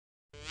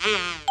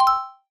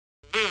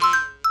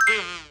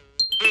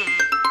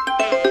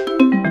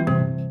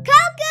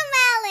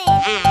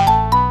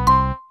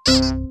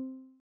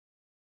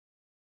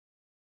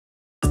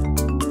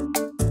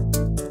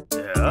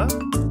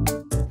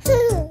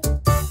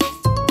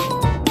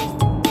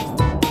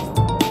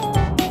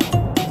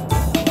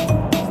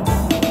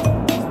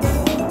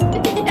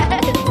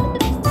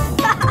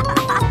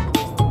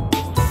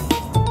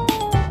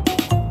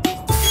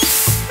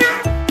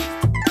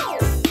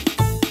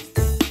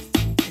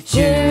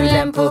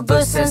Hjulen på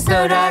bussen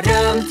snurrar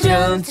runt,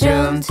 runt,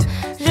 runt.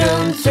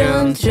 Runt,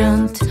 runt,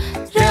 runt.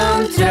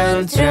 Runt,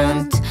 runt,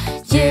 runt.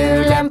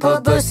 Hjulen på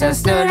bussen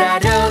snurrar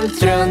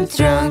runt, runt,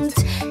 runt.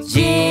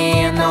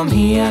 Genom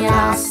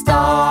hela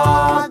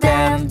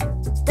staden.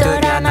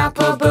 Dörrarna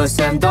på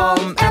bussen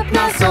de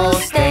öppnas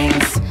och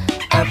stängs.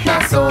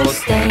 Öppnas och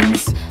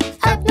stängs.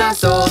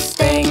 Öppnas och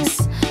stängs.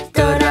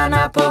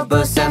 Dörrarna på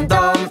bussen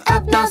de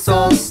öppnas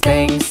och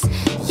stängs.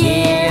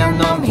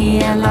 Genom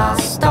hela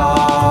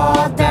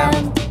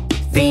staden.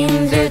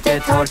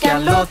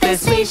 Vindrutetorkaren låter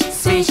swish,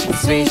 swish,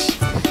 swish.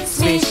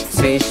 Swish,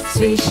 swish,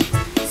 swish.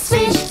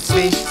 Swish,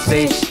 swish,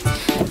 swish.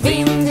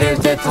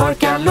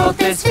 Vindrutetorkaren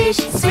låter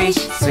swish, swish,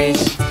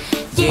 swish.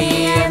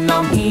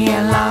 Genom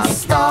hela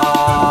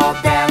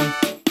staden.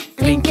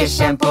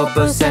 Blinkersen på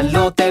bussen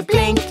låter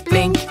blink,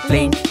 blink,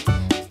 blink.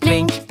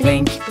 Blink,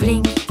 blink,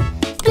 blink.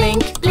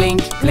 Blink,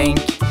 blink, blink.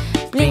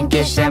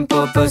 Blinkersen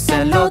på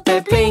bussen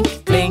låter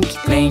blink, blink,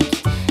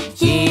 blink.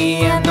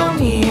 Genom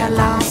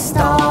hela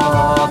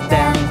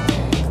staden.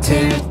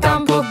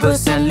 Tutan på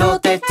bussen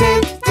låter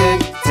tut,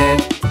 tut,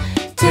 tut.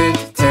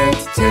 Tut, tut,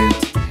 tut.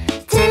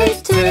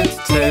 Tut,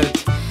 tut,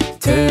 tut.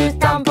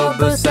 Tutan på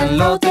bussen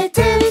låter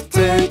tut,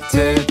 tut,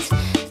 tut.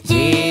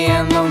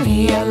 Genom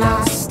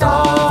hela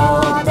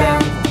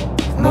staden.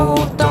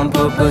 Motorn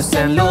på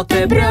bussen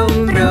låter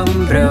brum,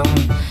 brum, brum.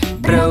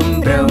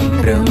 Brum,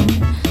 brum, brum.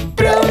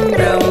 Brum,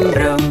 brum,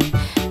 brum.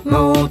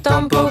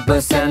 Motorn på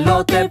bussen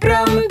låter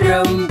brum,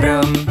 brum,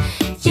 brum.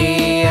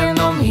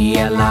 Genom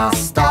hela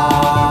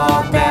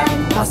staden.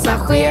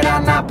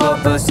 Passagerarna på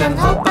bussen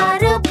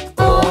hoppar upp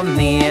och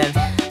ner.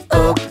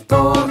 Upp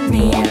och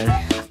ner.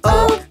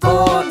 Upp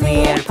och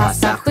ner.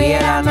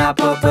 Passagerarna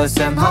på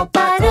bussen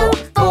hoppar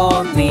upp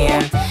och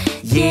ner.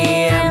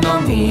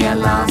 Genom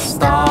hela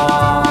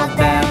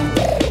staden.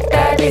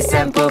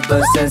 Bebisen på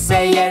bussen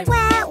säger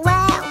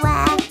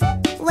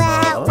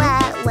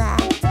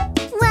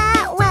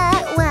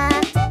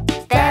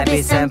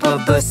bebisen på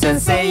bussen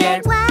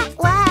säger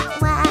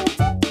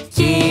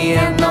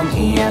genom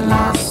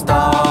hela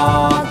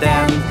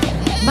staden.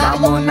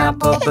 Mammorna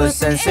på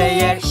bussen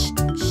säger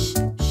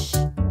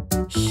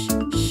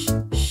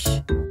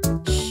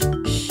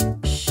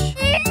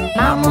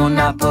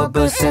mammorna på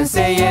bussen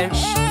säger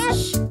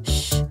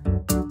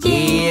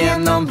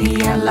genom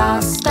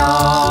hela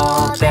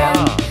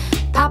staden.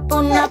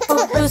 Papporna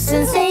på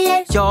bussen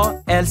säger jag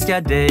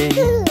älskar dig,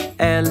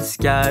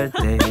 älskar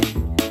dig,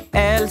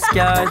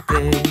 älskar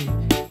dig.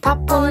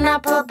 Papporna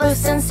på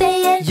bussen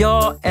säger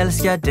jag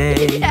älskar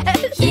dig.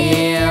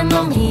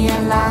 Genom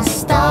hela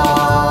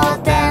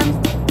staden.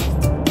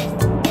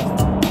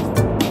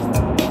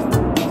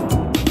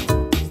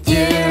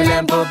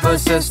 Hjulen på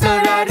bussen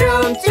snurrar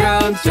runt,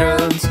 runt,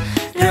 runt.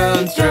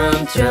 Runt,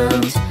 runt,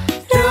 runt.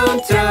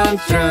 Runt,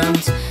 runt,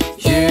 runt.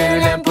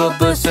 Hjulen på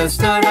bussen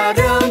snurrar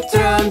runt,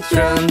 runt,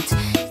 runt.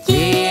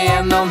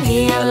 Genom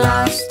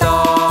hela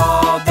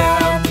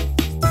staden.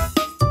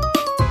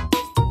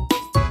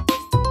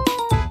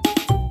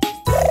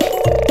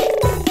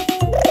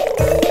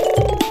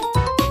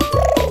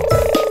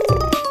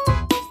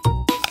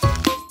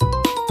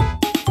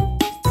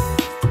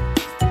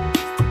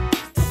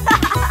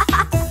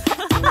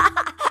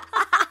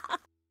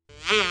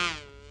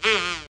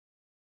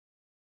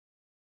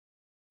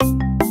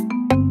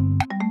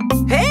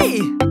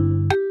 Hej!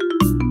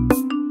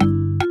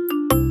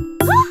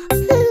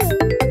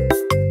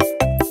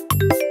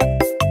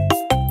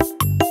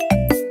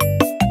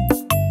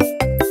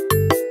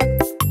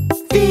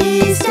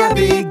 Vi ska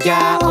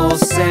bygga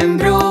oss en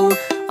bro,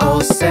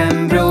 oss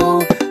en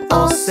bro,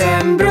 oss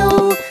en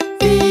bro.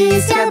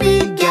 Vi ska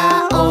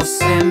bygga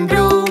oss en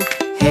bro.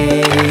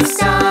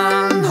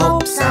 Hejsan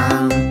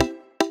hoppsan.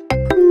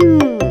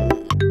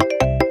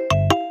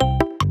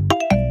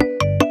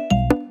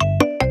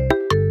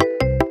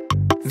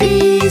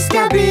 Vi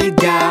ska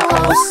bygga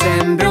oss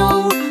en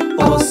bro,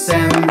 oss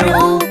en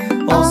bro,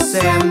 oss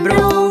en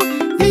bro.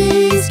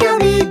 Vi ska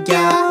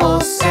bygga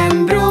oss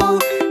en bro.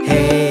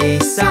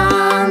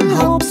 Hejsan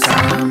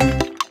hoppsan.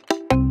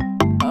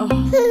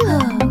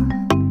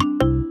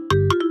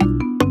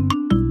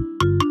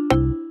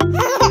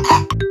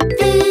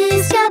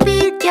 Vi ska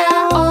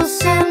bygga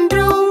oss en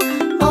bro,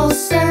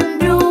 oss en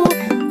bro,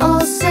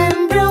 oss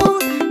en bro.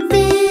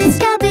 Vi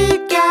ska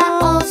bygga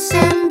oss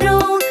en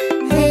bro.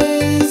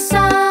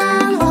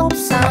 Hejsan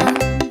hoppsan.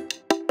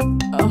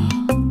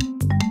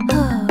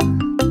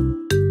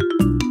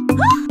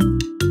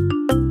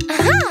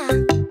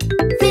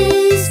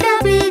 Vi ska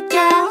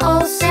bygga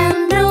oss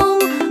en bro,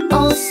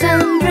 oss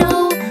en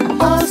bro,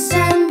 oss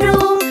en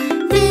bro.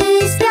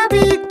 Vi ska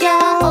bygga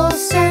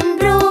oss en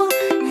bro.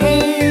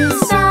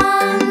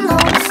 Hejsan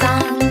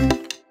hoppsan.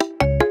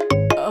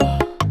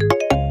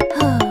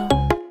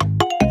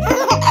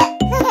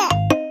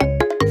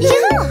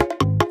 Ja!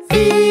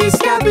 Vi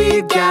ska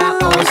bygga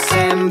oss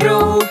en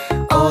bro,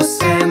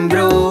 oss en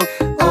bro,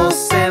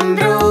 oss en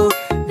bro.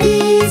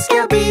 Vi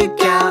ska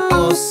bygga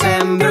oss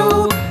en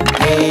bro.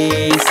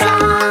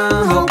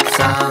 Hejsan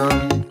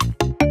hoppsan.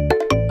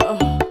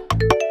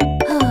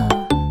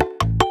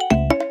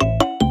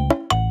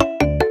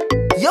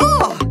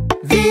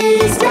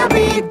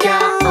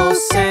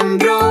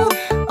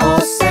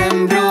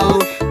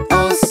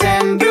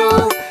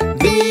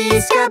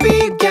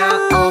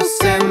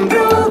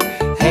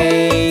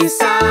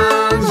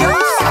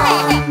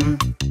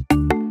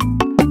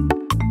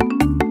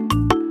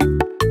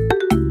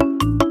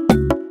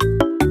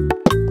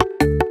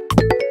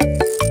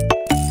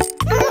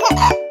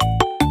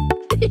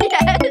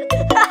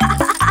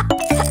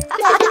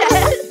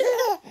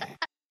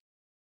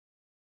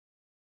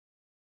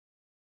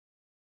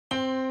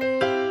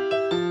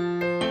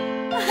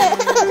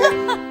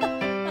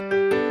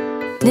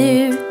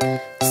 Nu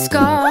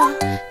ska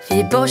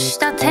vi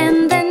borsta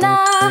tänderna.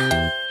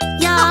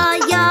 Ja,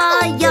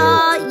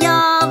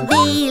 jag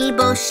vill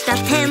borsta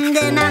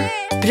tänderna.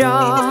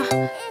 Bra,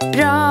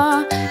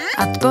 bra,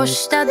 att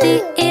borsta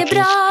det är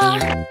bra.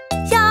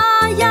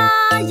 Ja,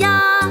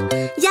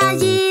 jag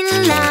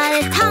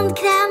gillar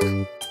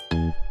tandkräm.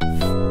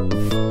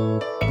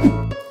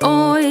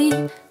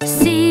 Oj,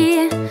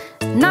 se,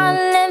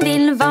 nallen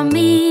vill vara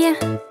med.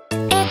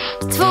 1,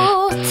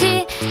 2,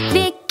 3,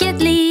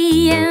 vilket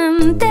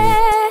leende.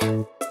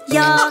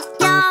 Ja,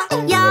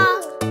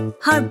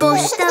 har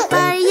borstat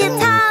varje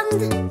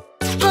tand.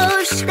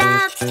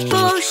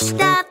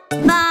 Borstat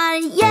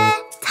varje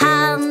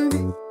tand.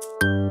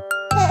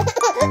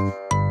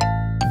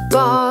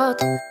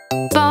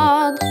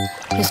 Bad,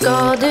 nu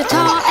ska du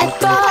ta ett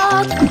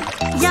bad.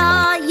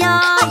 Ja,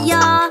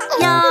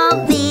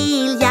 jag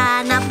vill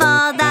gärna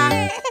bada.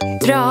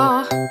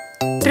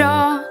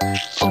 Bra,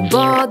 och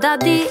bada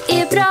det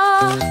är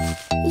bra.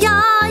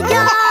 Ja,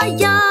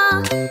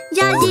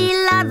 jag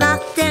gillar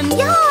vatten,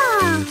 ja.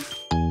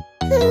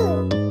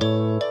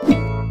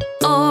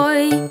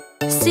 Oj,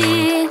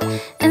 se,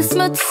 en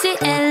smutsig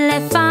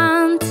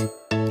elefant. 1,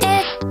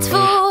 2,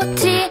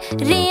 3,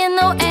 ren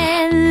och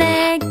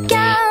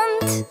elegant.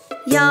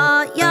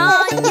 Ja,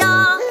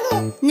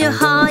 nu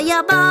har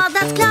jag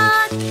badat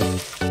klart.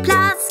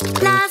 Plask,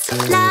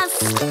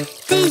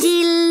 det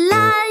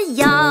gillar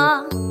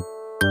jag.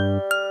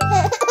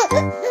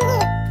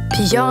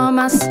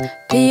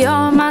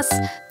 Pyjamas,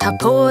 ta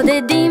på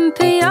dig din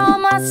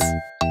pyjamas.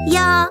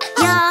 Ja,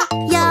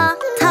 jag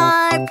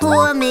tar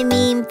på mig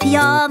min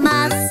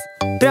pyjamas.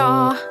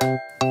 Bra,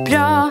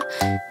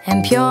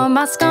 en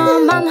pyjamas ska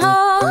man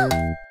ha.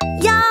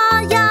 Ja,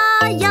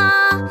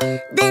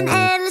 den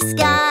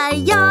älskar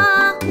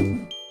jag.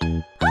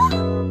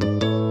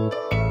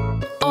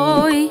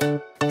 Oj,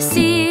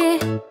 se,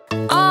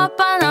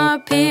 apan har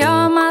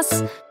pyjamas.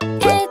 1,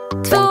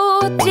 2,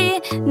 3,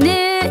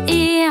 nu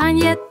är han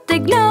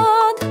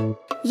jätteglad.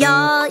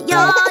 Ja,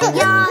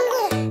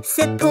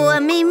 sätt på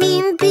mig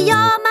min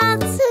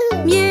pyjamas.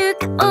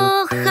 Mjuk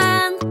och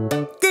skön,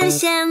 den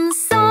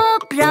känns så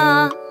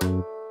bra.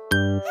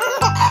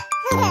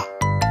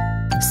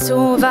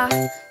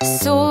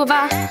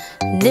 Sova,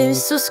 nu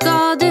så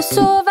ska du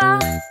sova.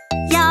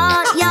 Ja,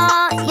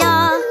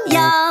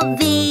 jag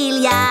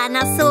vill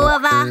gärna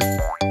sova.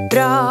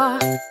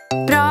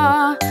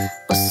 Bra,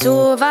 och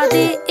sova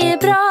det är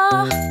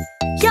bra.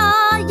 Ja,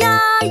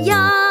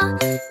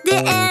 det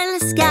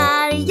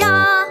älskar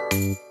jag.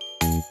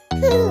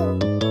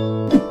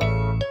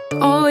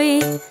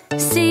 Oj,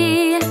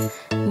 se,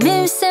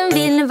 musen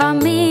vill vara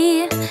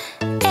med.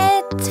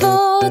 1,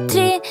 2,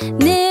 3,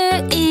 nu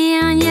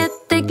är han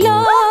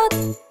jätteglad.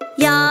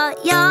 Ja,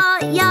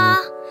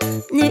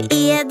 nu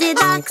är det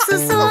dags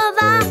att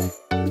sova.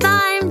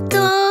 Varmt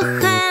och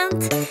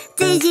skönt,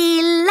 det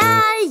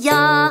gillar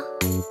jag.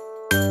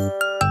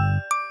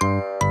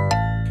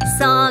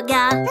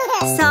 Saga,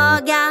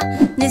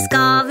 nu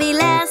ska vi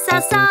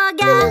läsa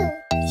saga.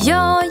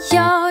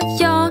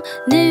 Ja,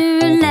 nu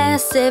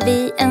läser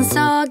vi en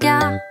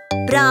saga.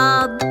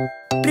 Bra,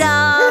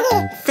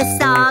 för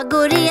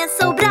sagor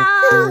är så bra.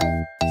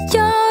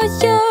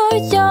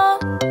 Ja,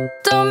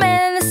 de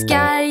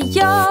älskar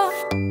jag.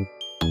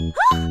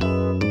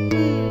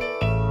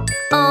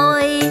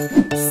 Oj,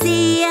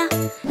 se,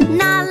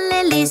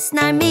 Nalle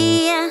lyssnar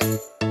med.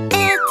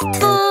 1,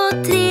 2,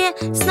 3,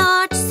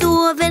 snart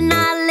sover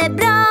Nalle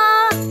bra.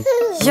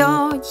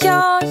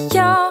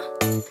 Ja,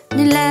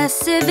 nu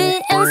läser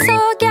vi en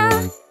saga.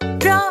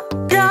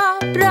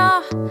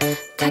 Bra,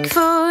 tack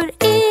för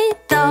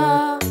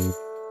idag.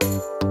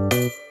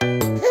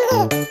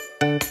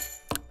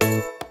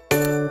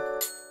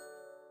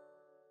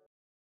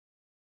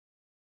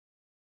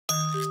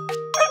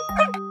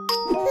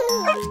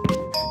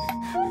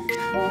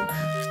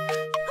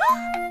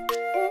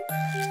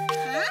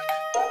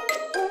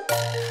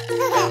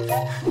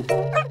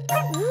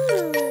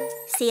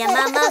 Se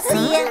mamma,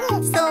 se,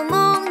 så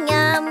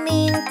många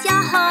mynt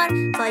jag har.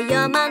 Vad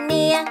gör man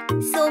med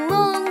så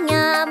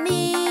många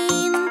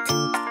mynt?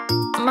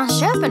 Man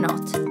köper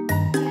något.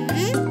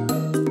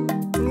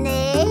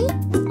 Nej.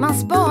 Man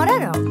sparar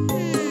dem.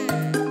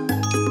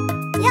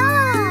 Ja.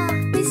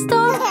 Vi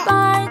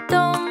stoppar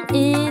dem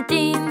i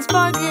din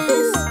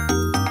spargris.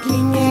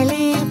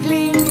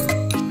 Plingelipling,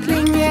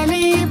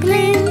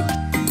 plingelipling.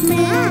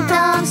 Mynt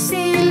av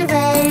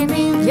silver,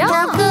 mynt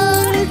av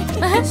guld.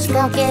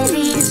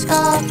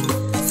 Skakeliskap,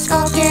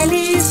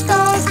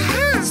 skakeliskap.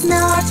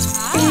 Snart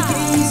är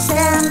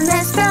grisen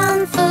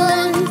nästan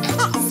full.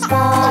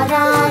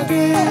 Sparar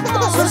du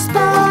så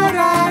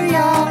sparar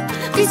jag.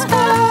 Vi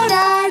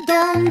sparar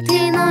dem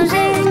till någon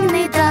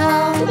regnig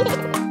dag.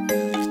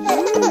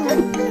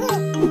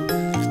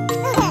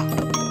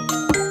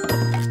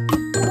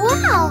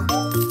 Wow.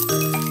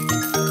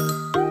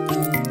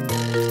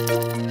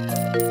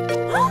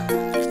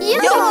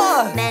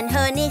 Ja! Men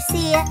hörni,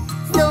 se,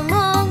 så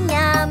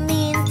många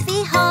mynt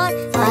vi har.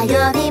 Vad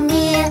gör vi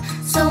med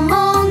så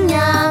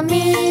många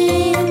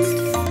mynt?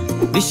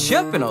 Vi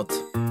köper något.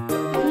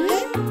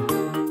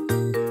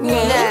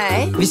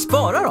 Vi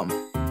sparar dem.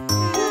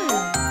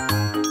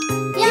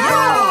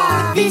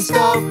 Ja! Vi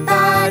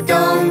stoppar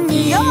dem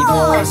i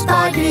vår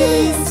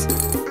spargris.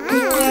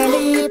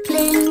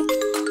 Plingelipling,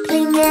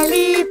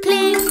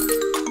 plingelipling.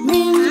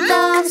 Mynt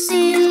av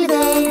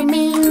silver,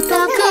 mynt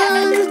av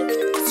guld.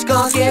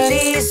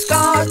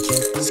 Skakeliskak,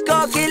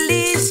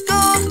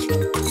 skakeliskak.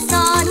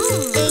 Snart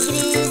är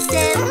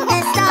grisen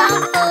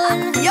nästan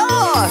full.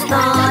 Ja!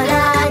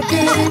 Sparar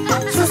du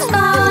så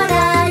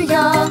sparar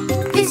jag.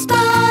 Vi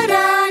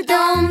sparar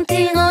dem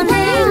till någon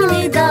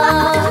regnig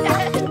dag.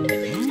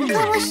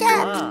 Kom och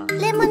köp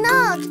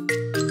lemonad.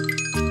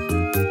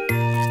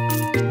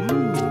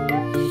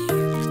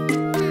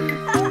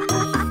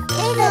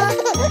 Hej då.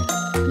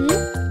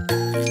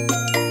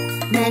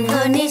 Men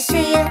hör ni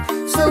se,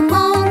 så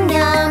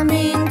många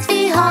mynt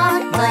vi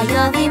har. Vad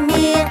gör vi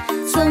med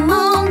så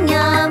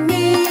många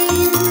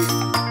mynt?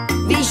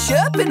 Vi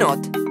köper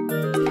något.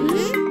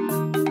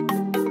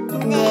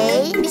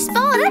 Nej, vi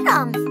sparar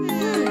dem.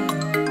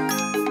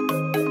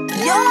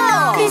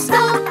 Ja! Vi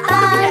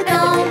stoppar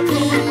dem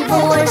i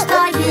vår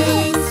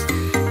spargris.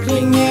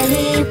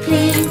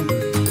 Plingelipling,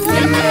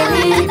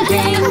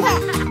 plingelipling.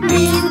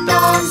 Mynt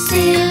av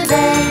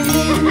silver,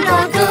 mynt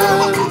av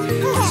guld.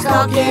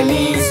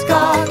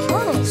 Skakeliskak,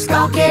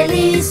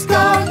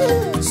 skakeliskak.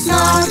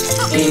 Snart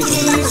är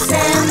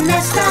grisen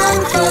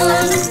nästan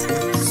full.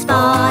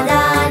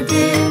 Sparar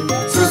du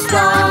så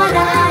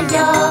sparar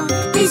jag.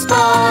 Vi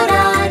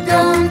sparar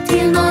dem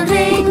till någon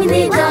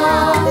regnig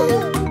dag.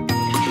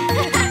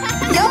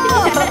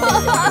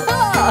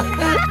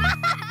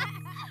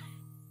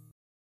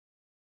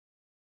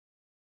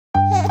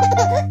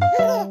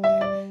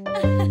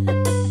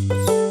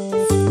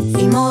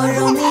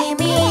 Imorgon är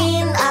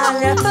min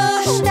allra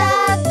första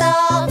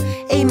dag.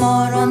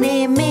 Imorgon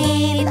är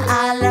min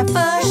allra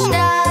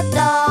första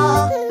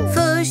dag.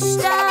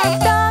 Första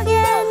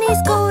dagen i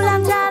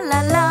skolan,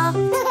 tralala.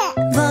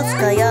 Vad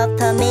ska jag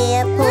ta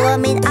med på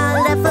min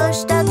allra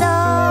första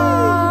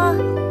dag?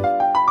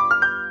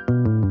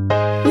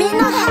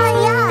 Mina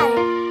hajar.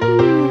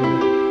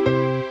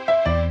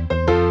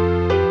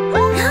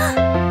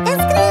 En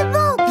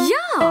skrivbok.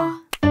 Ja!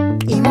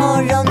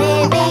 Imorgon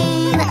är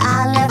min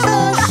allra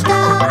första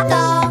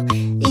dag.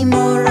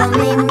 Imorgon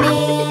är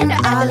min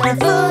allra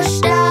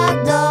första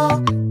dag.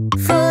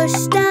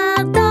 Första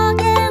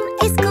dagen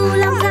i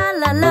skolan,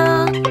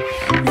 tralala.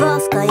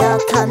 Vad ska jag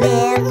ta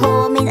med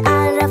på min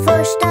allra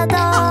första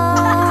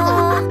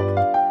dag?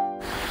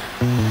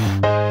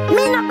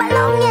 Mina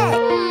ballonger.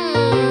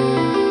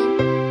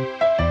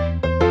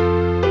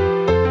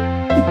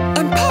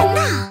 En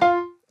penna.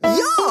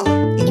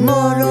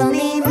 Imorgon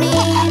är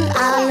min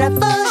allra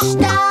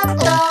första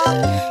dag.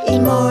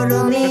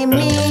 Imorgon är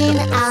min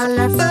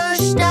allra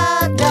första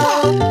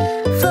dag.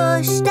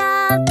 Första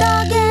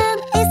dagen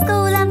i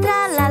skolan,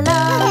 tralala.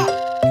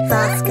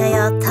 Vad ska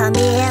jag ta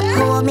med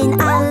på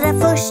min allra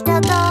första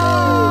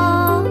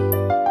dag?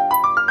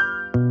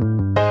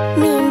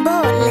 Min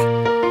boll.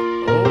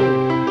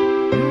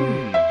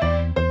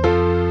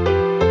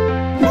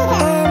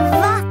 En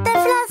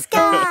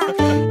vattenflaska.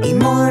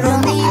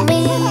 Imorgon är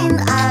min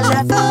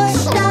allra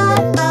första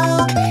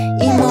dag.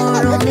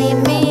 Imorgon är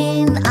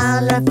min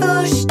allra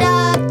första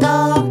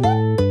dag.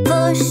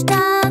 Första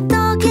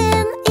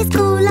dagen i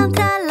skolan,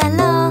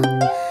 tralala.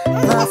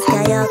 Vad ska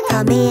jag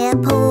ta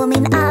med på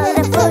min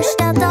allra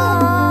första dag?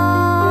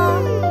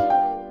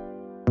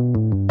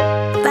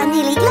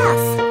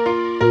 Vaniljglass.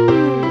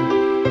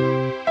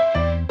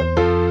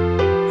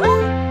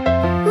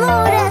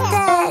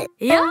 Morötter.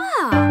 Ja!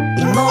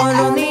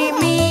 Imorgon är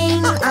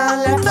min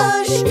allra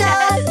första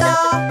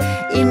dag.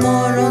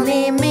 Imorgon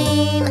är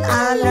min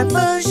allra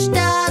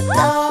första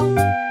dag.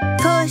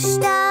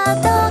 Första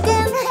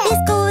dagen i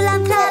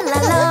skolan,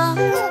 tralala.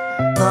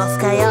 Vad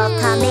ska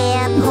jag ta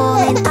med på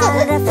min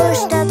allra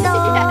första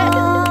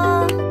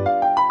dag?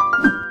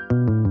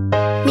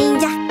 Min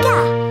jacka.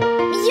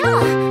 Ja.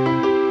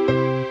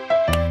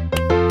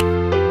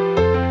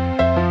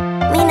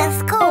 Mina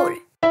skor.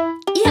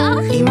 Ja.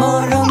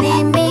 Imorgon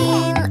är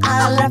min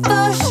allra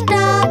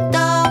första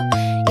dag.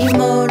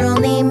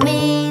 Imorgon är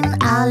min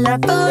allra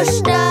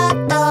första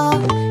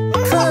dag.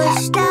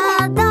 Första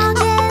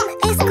dagen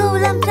i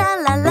skolan,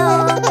 tralala.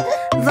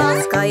 Vad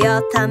ska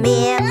jag ta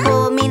med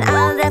på min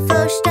allra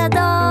första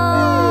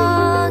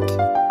dag?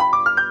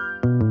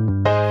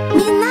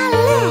 Min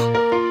nalle.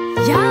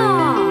 Ja!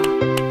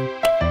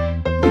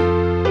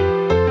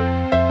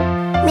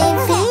 Min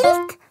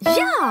filt.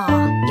 Ja!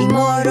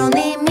 Imorgon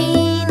är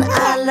min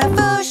allra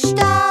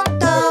första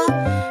dag.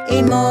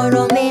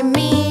 Imorgon är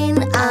min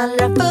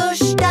allra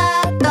första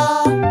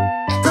dag.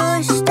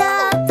 Första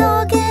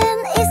dagen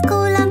i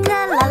skolan,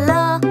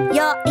 tralala.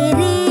 Jag är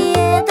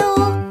redo.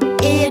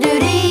 Är du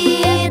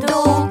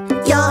redo?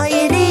 Jag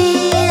är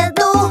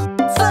redo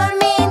för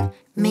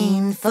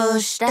min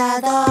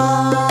första dag.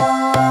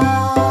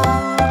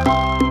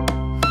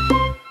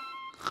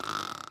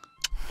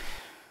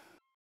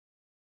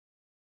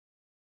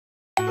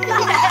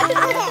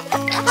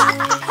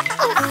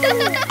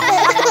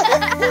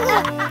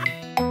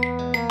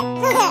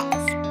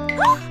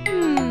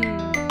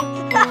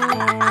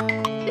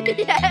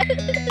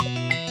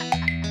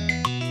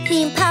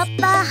 Min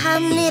pappa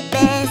han är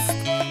bäst,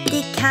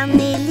 det kan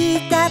ni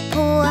lita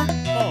på.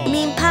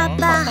 Min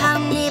pappa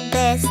han är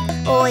bäst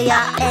och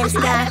jag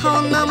älskar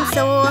honom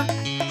så.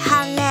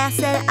 Han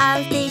läser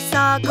alltid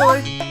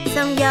sagor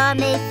som gör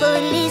mig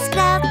full i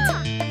skratt.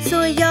 Så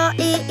jag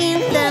är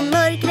inte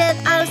mörkrädd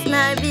alls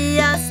när vi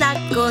har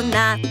sagt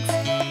godnatt.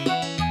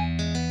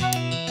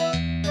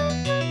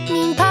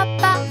 Min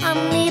pappa han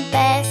är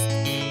bäst,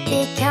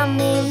 det kan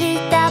ni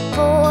lita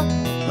på.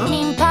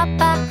 Min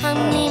pappa han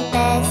är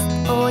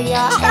bäst och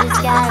jag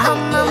älskar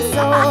honom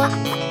så.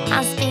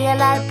 Han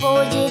spelar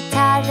på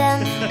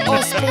gitarren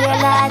och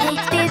spelar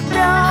riktigt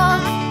bra.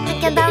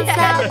 Han kan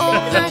dansa och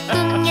han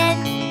sjunger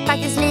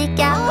faktiskt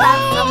lika bra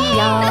som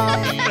jag.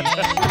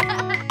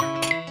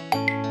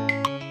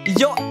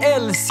 Jag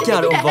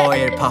älskar att vara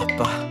er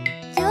pappa.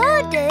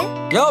 Gör du?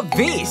 Ja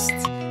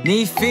visst,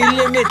 ni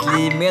fyller mitt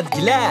liv med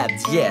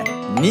glädje.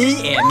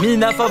 Ni är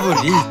mina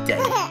favoriter.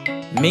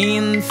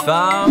 Min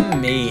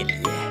familj.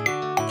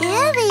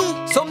 Är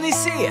vi? Som ni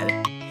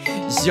ser,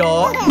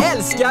 jag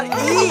älskar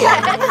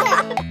er.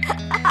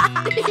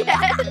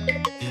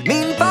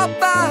 Min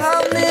pappa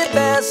han är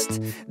bäst,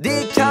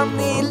 det kan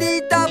ni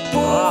lita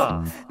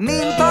på.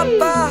 Min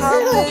pappa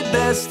han är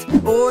bäst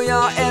och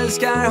jag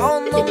älskar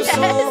honom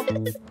så.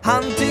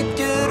 Han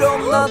tycker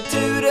om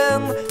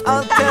naturen,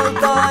 att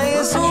tälta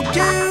är så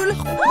kul.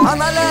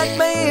 Han har lärt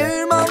mig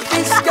hur man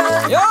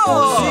fiskar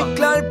och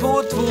cyklar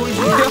på två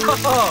hjul.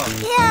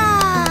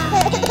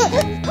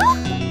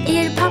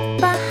 Er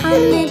pappa han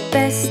är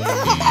bäst,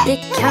 det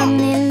kan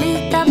ni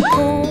lita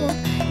på.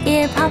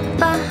 Er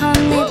pappa han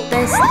är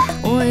bäst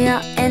och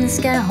jag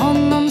älskar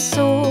honom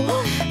så.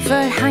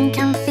 För han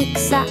kan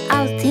fixa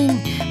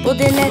allting,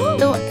 både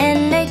lätt och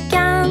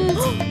elegant.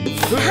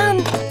 Han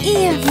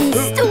är min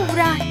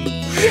stora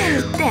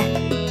hjälte,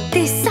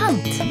 det är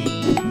sant.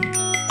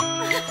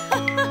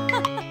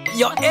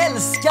 Jag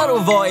älskar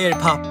att vara er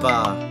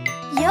pappa.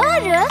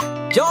 Gör du?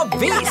 Ja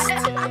visst,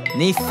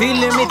 ni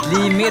fyller mitt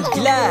liv med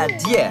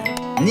glädje.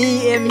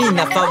 Ni är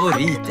mina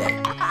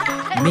favoriter.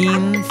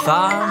 Min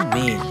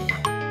familj.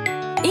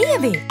 Är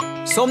vi?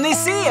 Som ni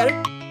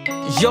ser,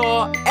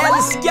 jag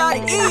älskar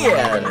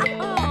er.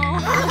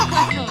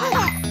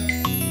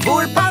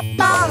 Vår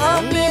pappa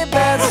han är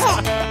bäst,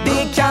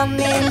 det kan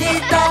ni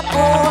lita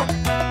på.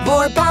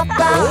 Vår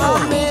pappa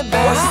han är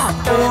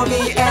bäst och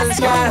vi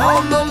älskar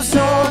honom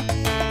så.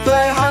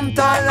 För han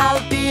tar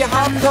alltid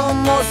hand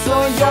om oss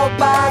och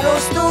jobbar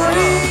och står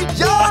i.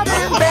 Ja,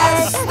 den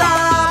bästa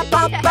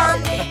pappan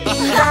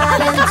i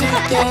världen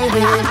tycker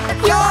vi.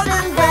 Ja,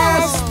 den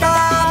bästa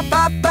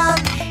pappan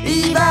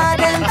i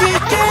världen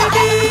tycker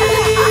vi.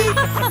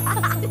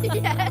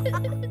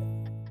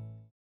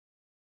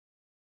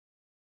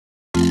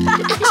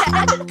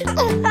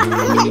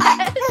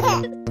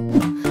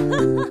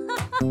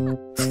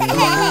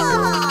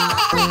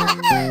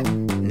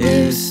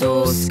 Nu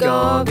så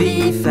ska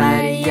vi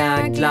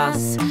färga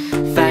glass.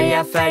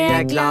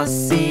 Färga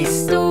glass i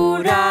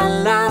stora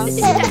lass.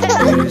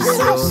 Nu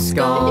så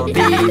ska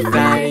vi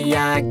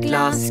färga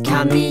glass.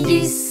 Kan ni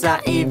gissa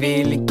i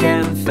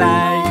vilken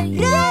färg?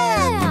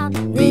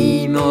 Röd!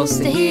 Ni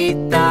måste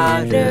hitta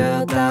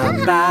röda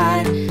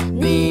bär.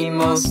 Ni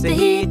måste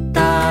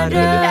hitta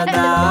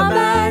röda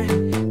bär.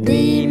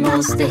 Ni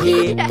måste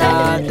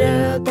hitta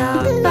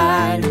röda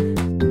bär.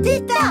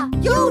 Titta!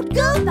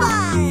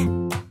 Jordgubbar!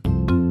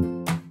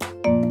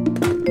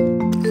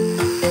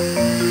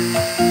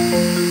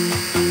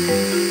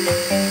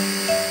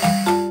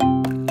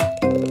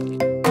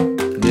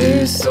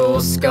 Nu så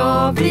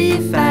ska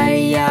vi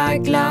färga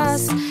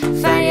glass.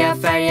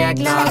 Färga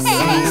glass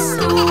i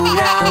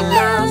stora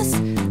lass.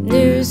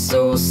 Nu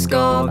så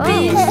ska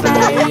vi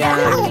färga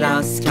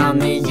glass. Kan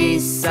ni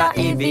gissa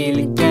i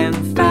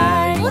vilken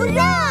färg?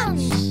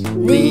 Orange!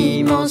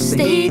 Ni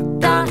måste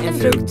hitta en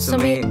frukt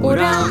som är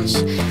orange.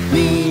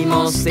 Ni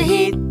måste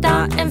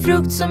hitta en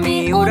frukt som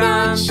är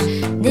orange.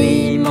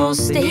 Ni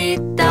måste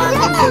hitta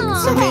en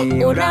frukt som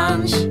är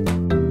orange.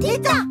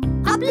 Titta!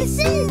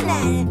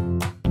 Apelsiner!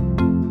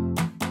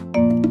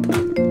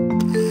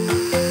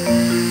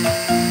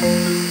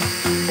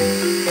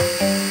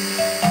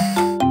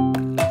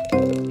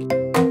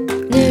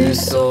 Nu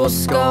så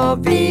ska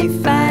vi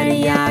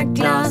färga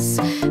glass.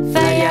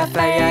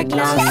 Färga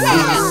glass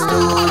i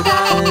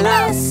stora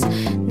lass.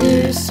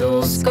 Nu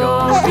så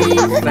ska vi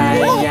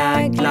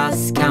färga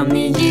glass. Kan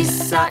ni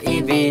gissa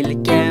i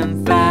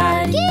vilken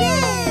färg?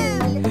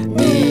 Gul!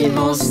 Ni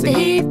måste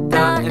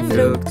hitta en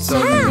frukt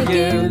som är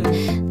gul.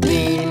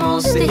 Ni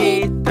måste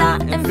hitta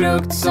en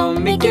frukt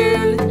som är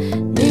gul.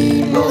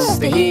 Ni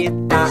måste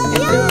hitta en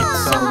frukt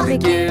som är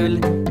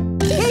gul.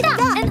 Titta!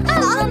 En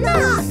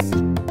ananas!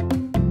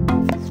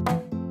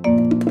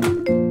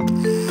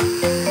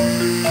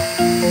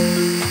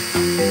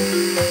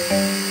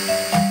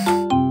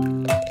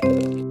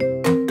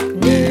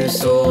 Nu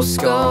så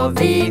ska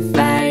vi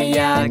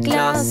färga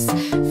glass.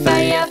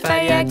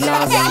 Färga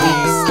glass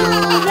i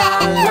stora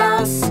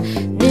lass.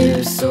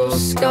 Nu så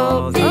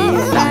ska vi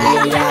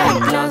färga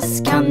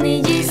glass. Kan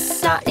ni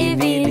gissa i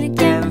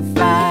vilken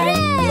färg?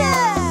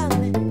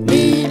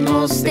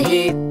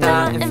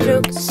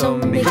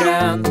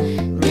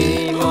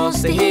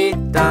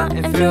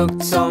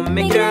 frukt som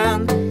är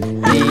grön.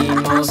 Vi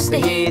måste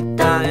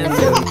hitta en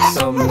frukt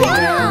som är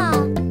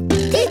grön.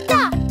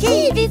 Titta,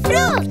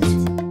 kiwifrukt!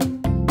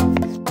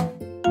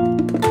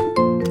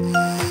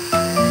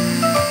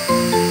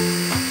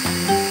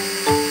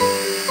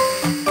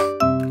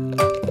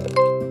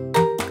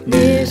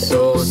 Nu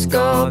så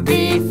ska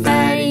vi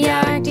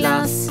färga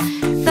glass.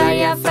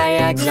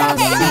 Färga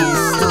glass i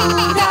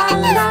stora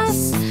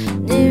lass.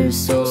 Nu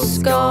så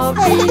ska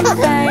vi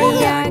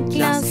färga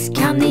glass.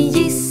 Kan ni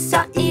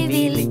gissa i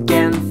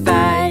vilken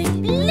färg?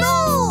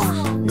 Blå!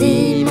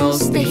 Ni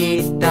måste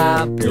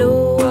hitta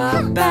blåa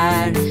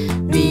bär.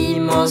 Ni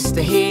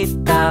måste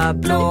hitta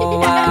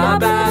blåa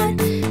bär.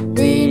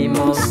 Ni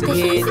måste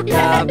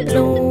hitta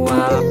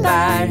blåa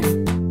bär.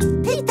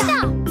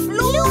 Titta,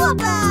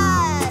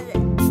 blåbär!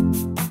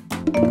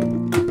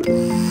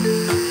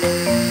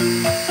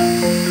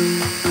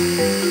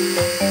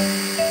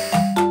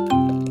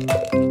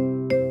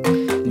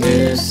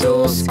 Nu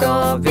så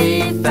ska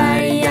vi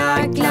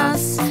färga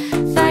glass.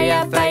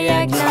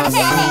 Färga glass i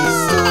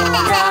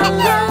stora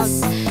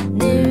lass.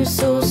 Nu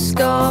så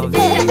ska vi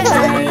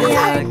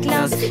färga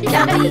glass.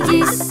 Kan ni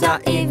gissa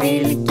i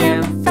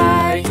vilken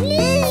färg?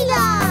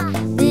 Lila!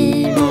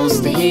 Ni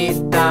måste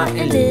hitta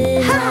en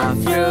lila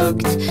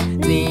frukt.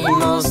 Ni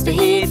måste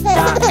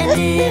hitta en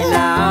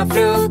lila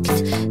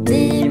frukt.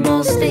 Ni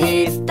måste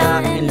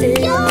hitta en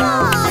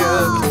lila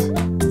frukt.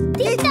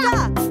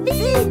 Titta,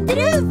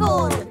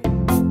 vindruvor!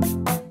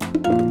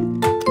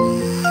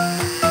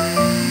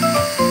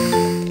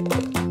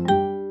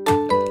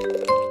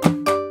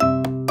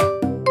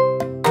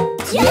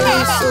 Nu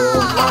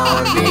så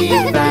har vi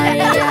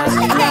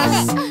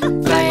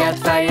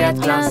färgat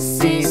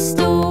glass i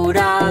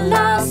stora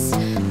lass.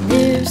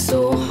 Nu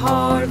så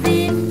har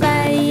vi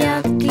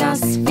färgat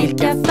glass.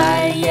 Vilka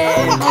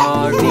färger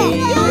har vi?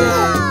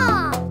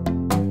 Ja!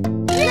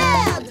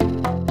 Röd!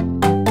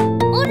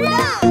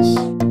 Orange!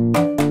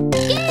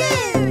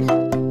 Gul!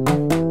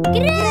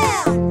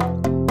 Grön!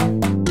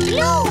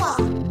 Blå!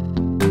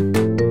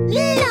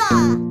 Lila!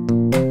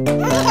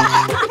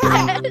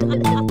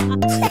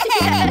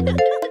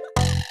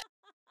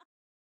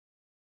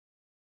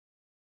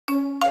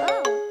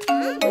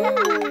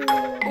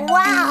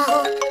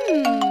 Wow!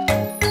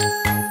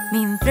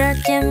 Min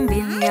fröken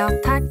vill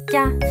jag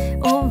tacka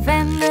och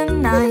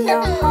vännerna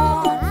jag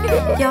har.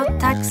 Jag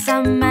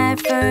tacksam är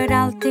för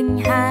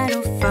allting här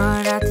och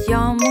för att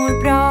jag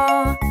mår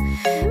bra.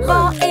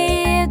 Vad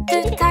är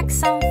du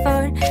tacksam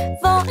för?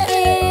 Vad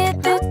är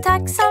du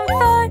tacksam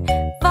för?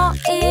 Vad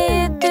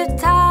är du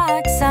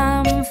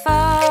tacksam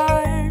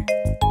för?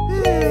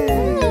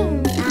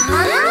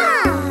 Aha!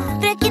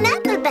 Fröken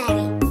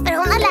Appleberry, för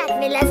hon har lärt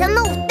mig läsa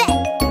noter.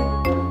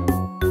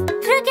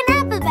 Fröken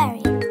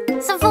Appleberry,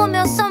 som får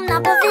mig att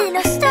somna på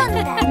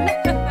vilostunden.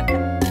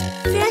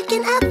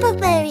 Fröken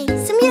Appleberry,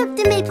 som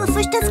hjälpte mig på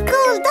första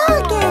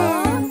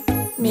skoldagen.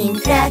 Min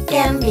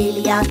fröken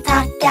vill jag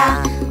tacka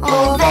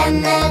och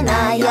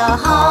vännerna jag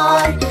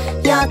har.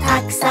 Jag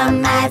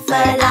tacksam är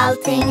för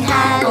allting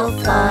här och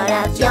för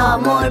att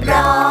jag mår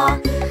bra.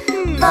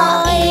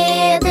 Vad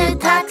är du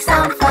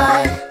tacksam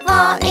för?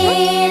 Vad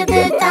är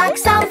du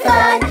tacksam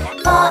för?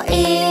 Vad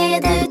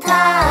är du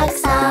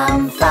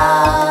tacksam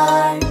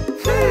för?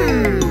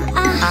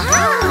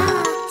 Aha!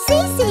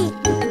 Cici,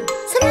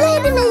 som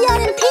lärde mig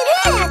göra en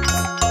piruett.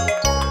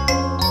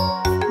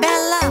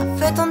 Bella,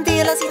 för att hon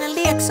delar sina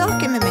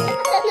leksaker med mig.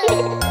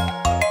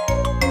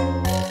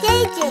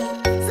 JJ,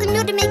 som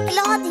gjorde mig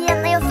glad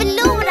igen när jag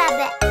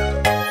förlorade.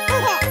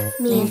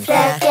 Min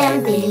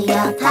fröken vill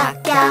jag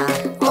tacka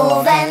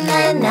och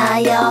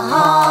vännerna jag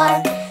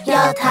har.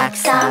 Jag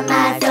tacksam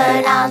är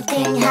för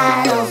allting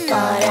här och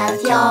för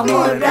att jag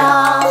mår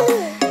bra.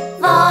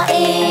 Vad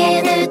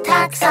är du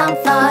tacksam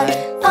för?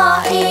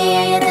 Vad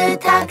är du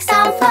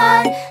tacksam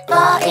för?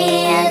 Vad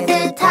är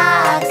du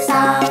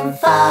tacksam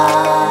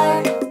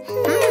för?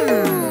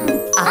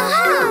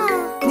 Aha!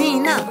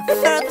 Nina,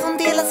 för att hon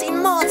delar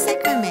sin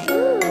matsäck med mig.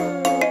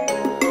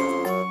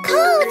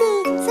 Cody,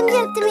 som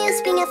hjälpte mig att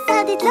springa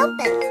färdigt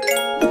loppet.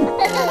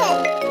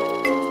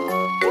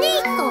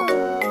 Nico,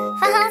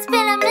 för han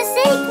spelar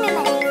musik med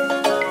mig.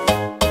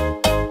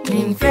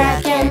 Min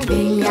fröken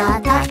vill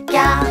jag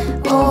tacka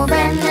och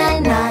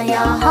vännerna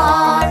jag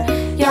har.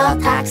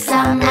 Jag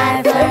tacksam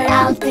är för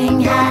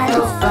allting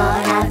här och för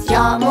att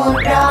jag mår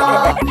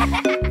bra.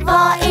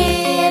 Vad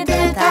är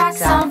du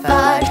tacksam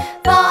för?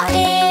 Vad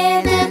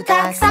är du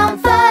tacksam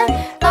för?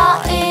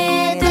 Vad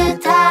är du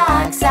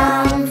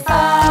tacksam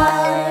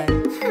för?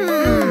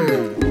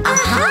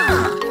 Aha!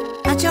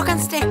 Att jag kan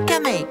sträcka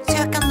mig så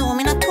jag kan nå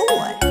mina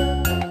tår.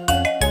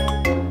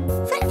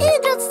 För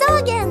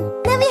idrottsdagen,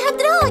 när vi har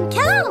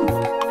dragkamp.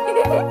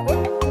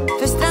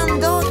 För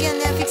stranddagen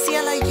när jag fick se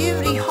alla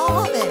djur i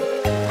havet.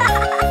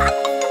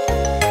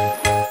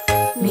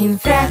 Min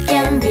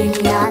fröken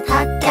vill jag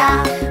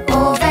tacka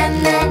och vänner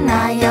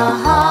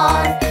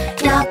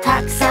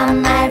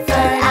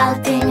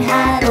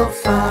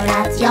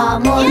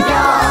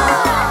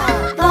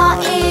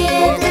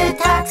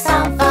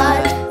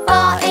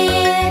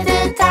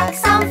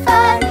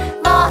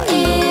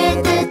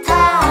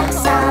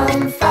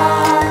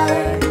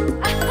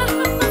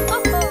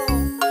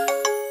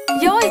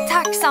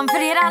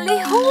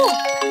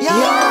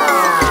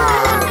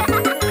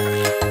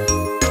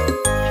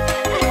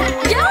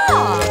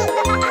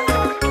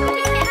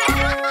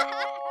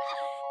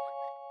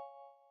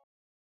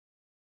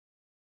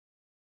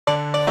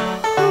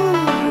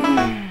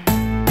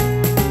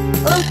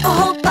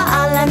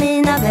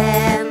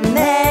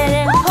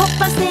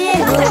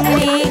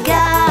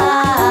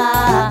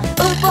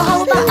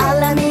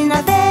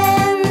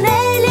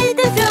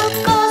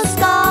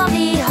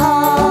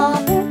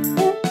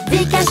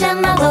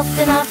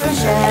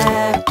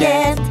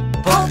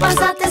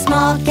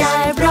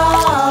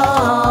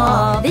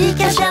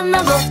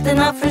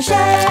dofterna från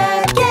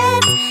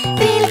köket.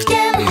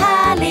 Vilken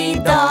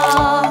härlig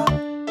dag.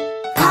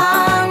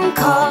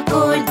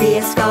 Pannkakor,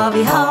 det ska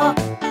vi ha.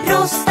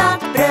 Rostat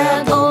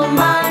bröd och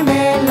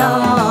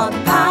marmelad.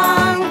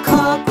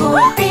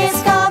 Pannkakor, det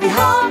ska vi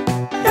ha.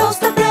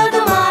 Rostat bröd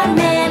och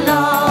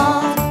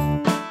marmelad.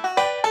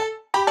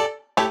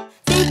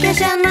 Vi kan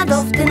känna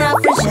dofterna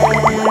från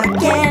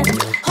köket.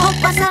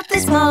 Hoppas att det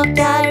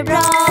smakar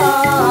bra.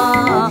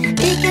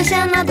 Vi kan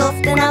känna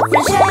dofterna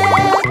från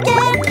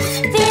köket.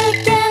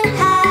 Vilken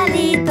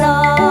härlig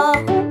dag.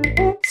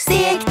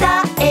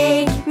 Stekta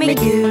ägg med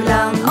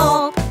gulan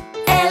mopp.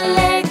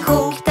 Eller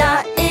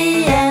kokta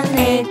i en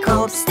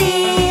äggkopp.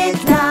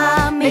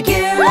 Stekta med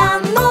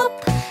gulan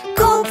mopp.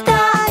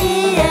 Kokta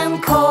i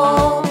en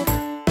kopp.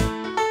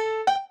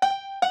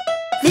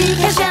 Vi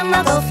kan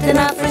känna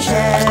dofterna från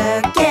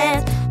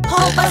köket.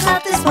 Hoppas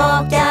att det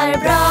smakar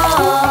bra.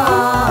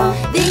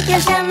 Vi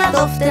kan känna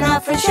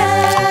dofterna från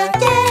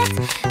köket.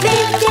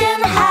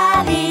 Vilken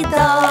härlig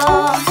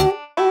dag.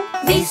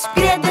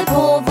 Vispgrädde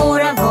på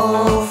våra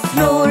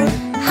våfflor.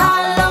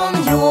 Hallon,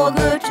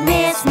 yoghurt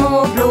med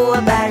små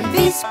blåbär.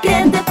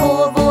 Vispgrädde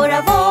på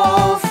våra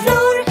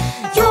våfflor.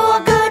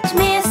 Yoghurt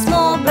med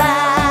små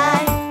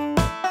bär.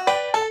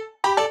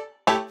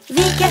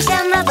 Vi kan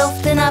känna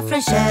dofterna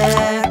från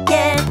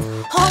köket.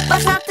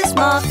 Hoppas att det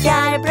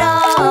smakar bra.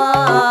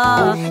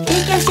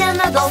 Vi kan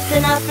känna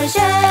dofterna från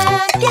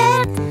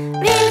köket.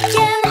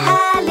 Vilken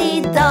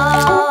härlig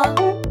dag.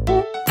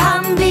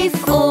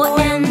 Pannbiff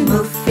och en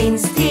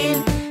muffins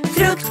till.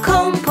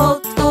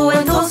 Fruktkompott och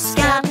en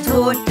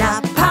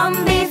toskatårta.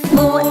 Pannbiff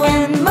och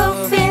en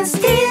muffins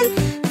till.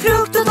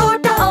 Frukt och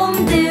tårta om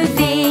du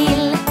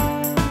vill.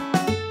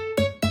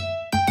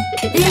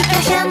 Vi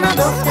kan känna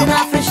dofterna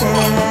från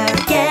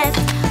köket.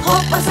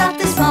 Hoppas att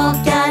det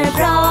smakar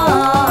bra.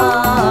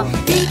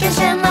 Vi kan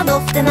känna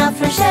dofterna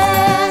från köket.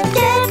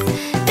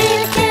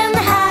 Vilken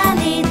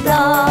härlig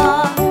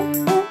dag.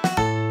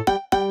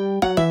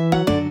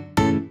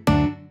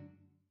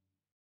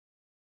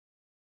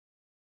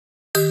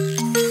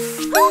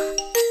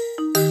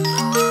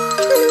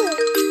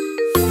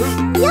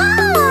 Ja!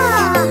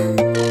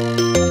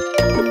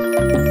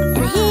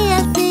 En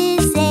helt ny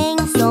säng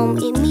som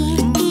är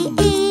mitt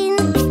in.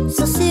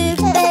 Så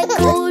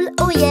supercool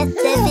och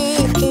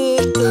jättefin.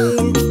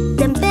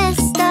 Den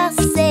bästa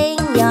säng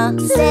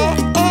jag sett.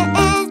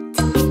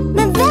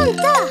 Men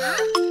vänta!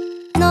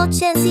 Något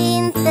känns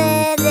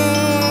inte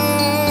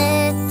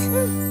rätt.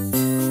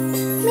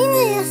 Min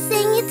nya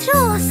säng är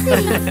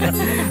trasig.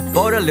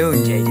 Bara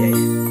lugn, JJ.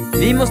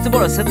 Vi måste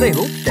bara sätta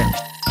ihop den.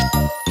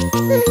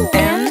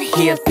 En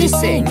helt ny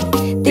säng,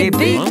 det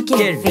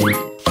bygger vi.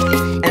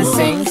 En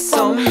säng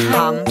som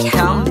han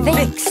kan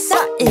växa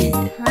i.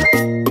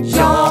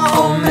 Ja,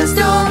 om en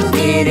stund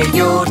är det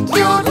gjort.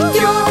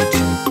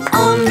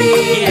 Om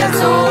vi hjälps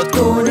åt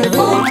går det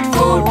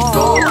fort.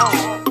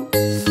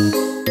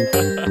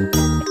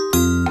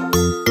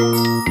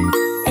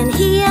 En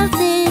helt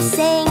ny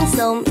säng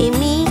som är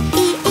mitt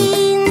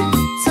in.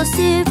 Så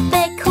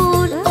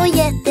supercool och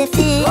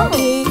jättefin.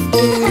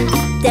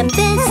 Den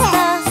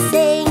bästa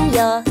säng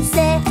jag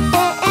sett.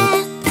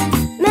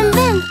 Men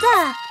vänta!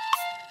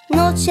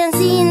 Något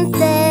känns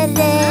inte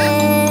rätt.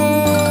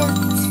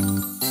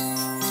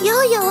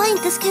 Jag har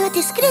inte skruvat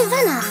i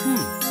skruvarna.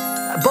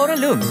 Bara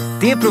lugn,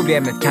 det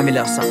problemet kan vi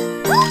lösa.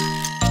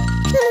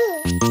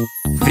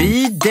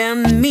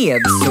 Vriden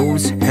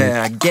medsols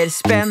höger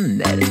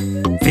spänner.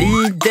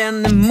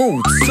 Vriden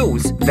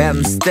motsols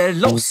vänster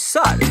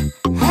lossar.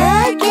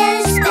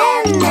 Höger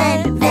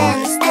spänner,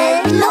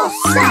 vänster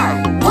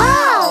lossar.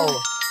 Wow!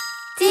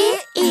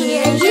 Det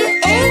är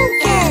ju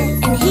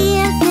enkelt. En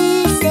helt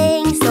ny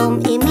säng som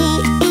är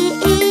mitt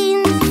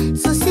in.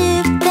 Så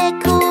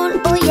supercool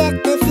och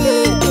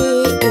jättefin.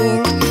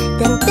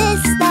 Den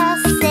bästa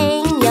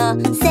säng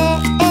jag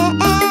sett.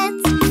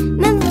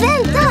 Men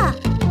vänta!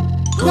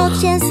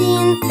 Något känns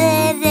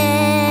inte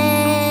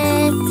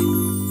rätt.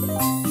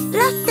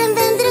 Ratten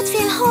vänder åt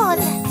fel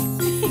håll.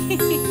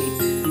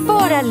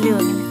 Bara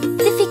lugn,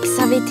 det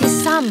fixar vi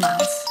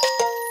tillsammans.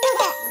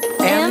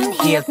 En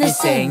helt ny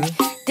säng,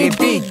 det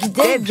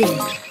byggde vi.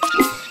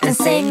 En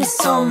säng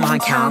som han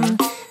kan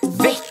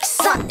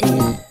växa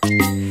i.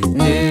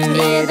 Nu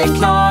är den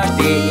klar,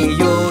 det är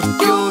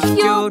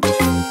gjort.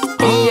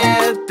 Vi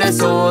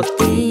hjälptes åt,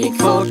 det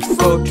gick fort.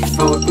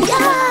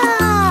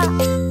 Ja!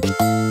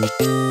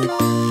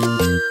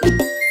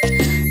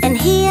 En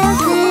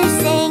helt ny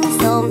säng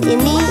som är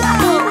mitt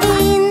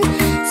in.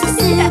 Så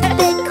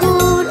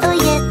supercool och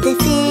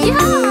jättefin.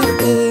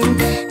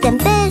 Den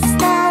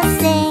bästa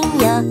säng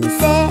jag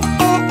sett.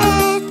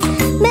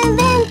 Men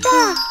vänta!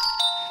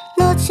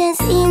 Något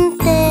känns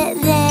inte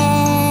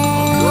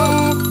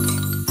rätt.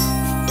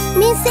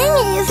 Min säng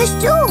är ju för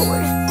stor.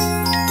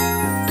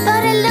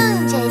 Bara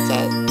lugn, JJ.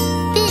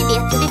 Vi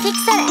vet hur vi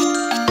fixar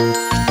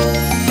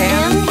det.